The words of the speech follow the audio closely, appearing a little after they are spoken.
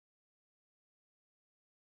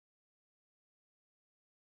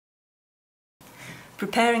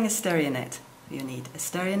Preparing a Stereonet. You need a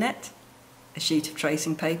Stereonet, a sheet of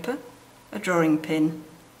tracing paper, a drawing pin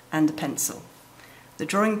and a pencil. The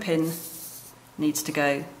drawing pin needs to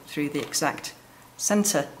go through the exact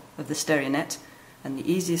centre of the Stereonet, and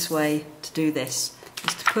the easiest way to do this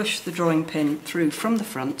is to push the drawing pin through from the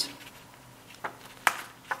front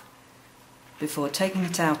before taking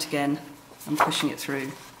it out again and pushing it through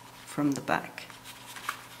from the back.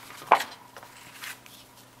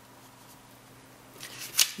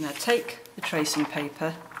 Now take the tracing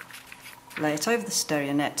paper, lay it over the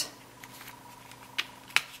Stereonet,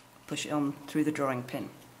 push it on through the drawing pin.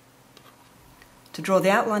 To draw the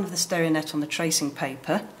outline of the Stereonet on the tracing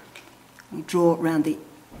paper, we draw around the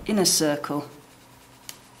inner circle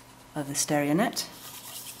of the Stereonet.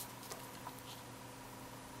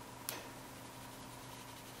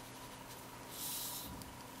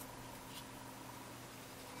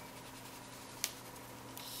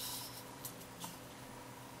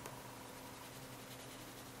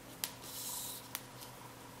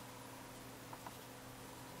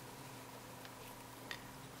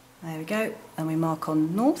 There we go, and we mark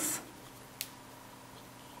on north,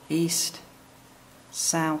 east,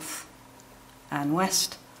 south and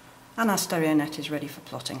west, and our Stereonet is ready for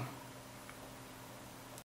plotting.